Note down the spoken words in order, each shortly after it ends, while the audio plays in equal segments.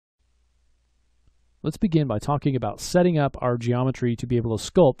let's begin by talking about setting up our geometry to be able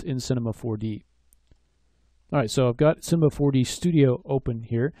to sculpt in Cinema 4D. All right, so I've got Cinema 4D Studio open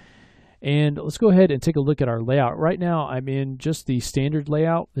here, and let's go ahead and take a look at our layout. Right now, I'm in just the standard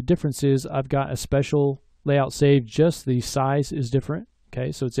layout. The difference is I've got a special layout saved, just the size is different.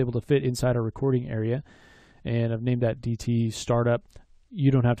 Okay, so it's able to fit inside our recording area, and I've named that DT Startup.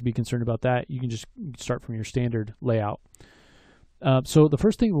 You don't have to be concerned about that. You can just start from your standard layout. So the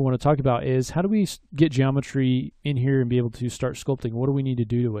first thing we want to talk about is how do we get geometry in here and be able to start sculpting? What do we need to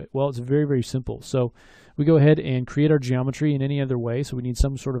do to it? Well, it's very, very simple. So we go ahead and create our geometry in any other way. So we need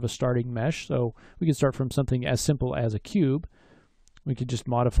some sort of a starting mesh. So we can start from something as simple as a cube. We could just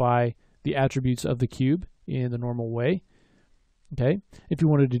modify the attributes of the cube in the normal way. Okay. If you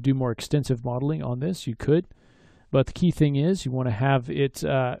wanted to do more extensive modeling on this, you could. But the key thing is you want to have it,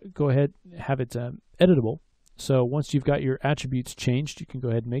 go ahead, have it editable. So once you've got your attributes changed, you can go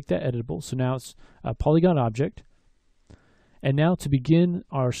ahead and make that editable. So now it's a polygon object. And now to begin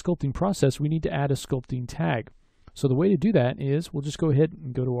our sculpting process, we need to add a sculpting tag. So the way to do that is we'll just go ahead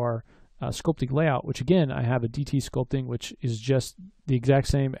and go to our sculpting layout, which again, I have a DT sculpting, which is just the exact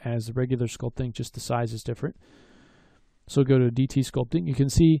same as the regular sculpting, just the size is different. So go to DT sculpting. You can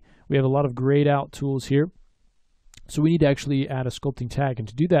see we have a lot of grayed out tools here. So we need to actually add a sculpting tag. And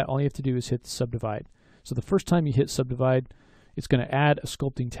to do that, all you have to do is hit subdivide. So the first time you hit subdivide, it's going to add a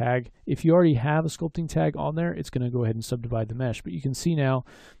sculpting tag. If you already have a sculpting tag on there, it's going to go ahead and subdivide the mesh. But you can see now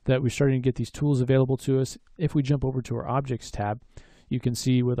that we're starting to get these tools available to us. If we jump over to our Objects tab, you can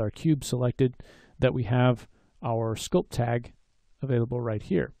see with our cube selected that we have our sculpt tag available right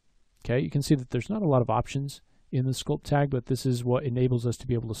here. Okay, you can see that there's not a lot of options in the sculpt tag, but this is what enables us to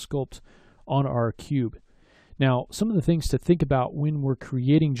be able to sculpt on our cube. Now, some of the things to think about when we're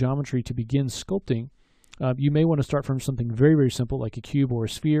creating geometry to begin sculpting, you may want to start from something very, very simple like a cube or a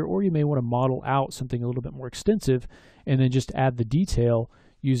sphere, or you may want to model out something a little bit more extensive and then just add the detail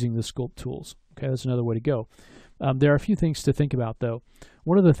using the sculpt tools. Okay, that's another way to go. There are a few things to think about though.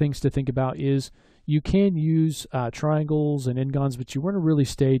 One of the things to think about is you can use triangles and n-gons, but you want to really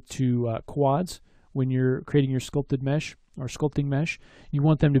stay to quads when you're creating your sculpted mesh or sculpting mesh. You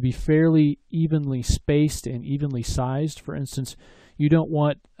want them to be fairly evenly spaced and evenly sized. For instance, you don't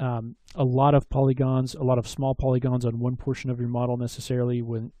want a lot of polygons, a lot of small polygons on one portion of your model necessarily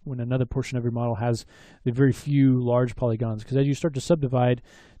when another portion of your model has the very few large polygons. Because as you start to subdivide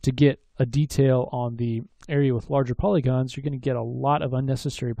to get a detail on the area with larger polygons, you're going to get a lot of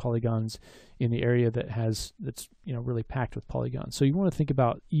unnecessary polygons in the area that's really packed with polygons. So you want to think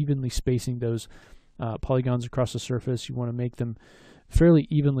about evenly spacing those polygons across the surface. You want to make them fairly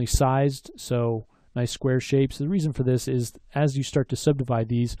evenly sized, so nice square shapes. The reason for this is as you start to subdivide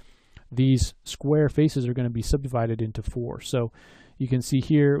these square faces are going to be subdivided into 4. So you can see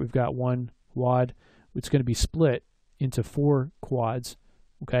here we've got one quad. It's going to be split into 4 quads.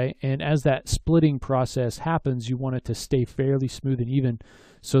 Okay, and as that splitting process happens, you want it to stay fairly smooth and even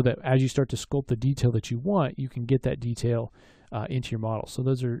so that as you start to sculpt the detail that you want, you can get that detail into your model. So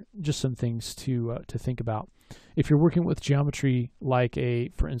those are just some things to think about. If you're working with geometry like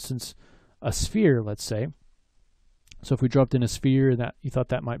for instance, a sphere, let's say. So if we dropped in a sphere that you thought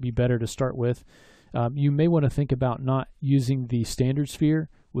that might be better to start with, you may want to think about not using the standard sphere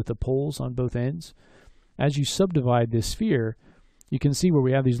with the poles on both ends. As you subdivide this sphere, you can see where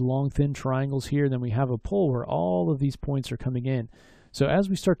we have these long, thin triangles here, then we have a pole where all of these points are coming in. So as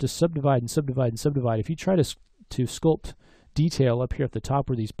we start to subdivide and subdivide and subdivide, if you try to sculpt detail up here at the top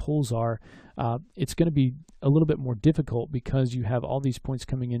where these poles are, it's going to be a little bit more difficult because you have all these points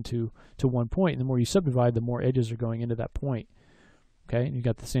coming into one point, and the more you subdivide, the more edges are going into that point. Okay, and you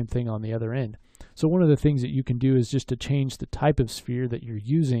got the same thing on the other end. So one of the things that you can do is just to change the type of sphere that you're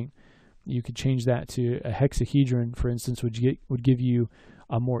using. You could change that to a hexahedron, for instance, would give you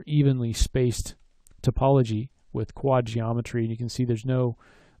a more evenly spaced topology with quad geometry, and you can see there's no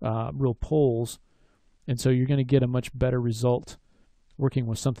real poles, and so you're going to get a much better result working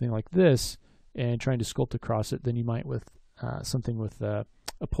with something like this and trying to sculpt across it than you might with something with a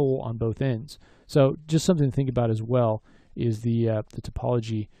pole on both ends. So just something to think about as well is the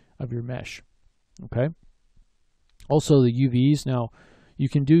topology of your mesh. Okay. Also the UVs. Now you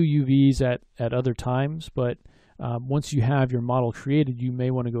can do UVs at other times, but once you have your model created, you may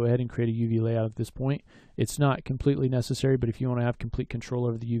want to go ahead and create a UV layout at this point. It's not completely necessary, but if you want to have complete control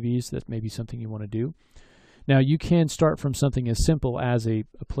over the UVs, that may be something you want to do. Now you can start from something as simple as a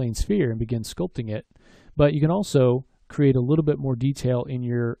plain sphere and begin sculpting it, but you can also create a little bit more detail in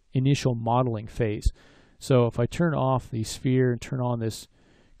your initial modeling phase. So if I turn off the sphere and turn on this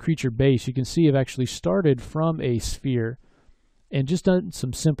creature base, you can see I've actually started from a sphere and just done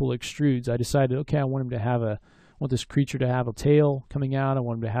some simple extrudes. I decided, okay, I want want this creature to have a tail coming out. I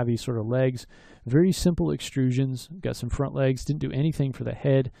want him to have these sort of legs. Very simple extrusions. Got some front legs. Didn't do anything for the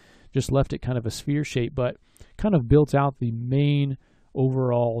head. Just left it kind of a sphere shape, but kind of built out the main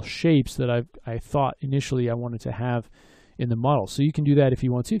overall shapes that I thought initially I wanted to have in the model. So you can do that if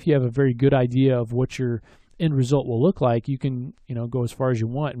you want to. If you have a very good idea of what your end result will look like, you can go as far as you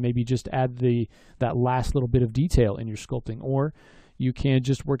want and maybe just add that last little bit of detail in your sculpting, or you can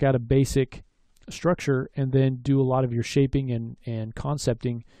just work out a basic structure and then do a lot of your shaping and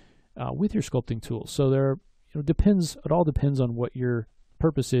concepting with your sculpting tools. So it all depends on what your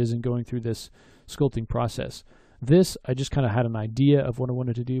purpose is in going through this sculpting process. This, I just kind of had an idea of what I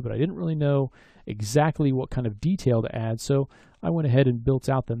wanted to do, but I didn't really know exactly what kind of detail to add, so I went ahead and built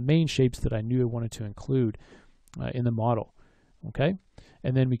out the main shapes that I knew I wanted to include in the model. Okay,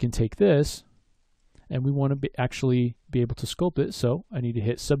 and then we can take this, and we want to actually be able to sculpt it, so I need to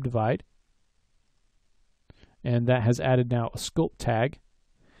hit subdivide, and that has added now a sculpt tag,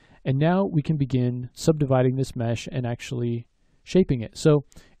 and now we can begin subdividing this mesh and actually shaping it. So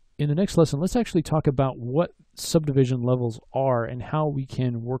in the next lesson, let's actually talk about what subdivision levels are and how we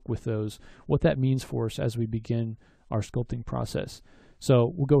can work with those, what that means for us as we begin our sculpting process.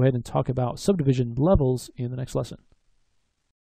 So we'll go ahead and talk about subdivision levels in the next lesson.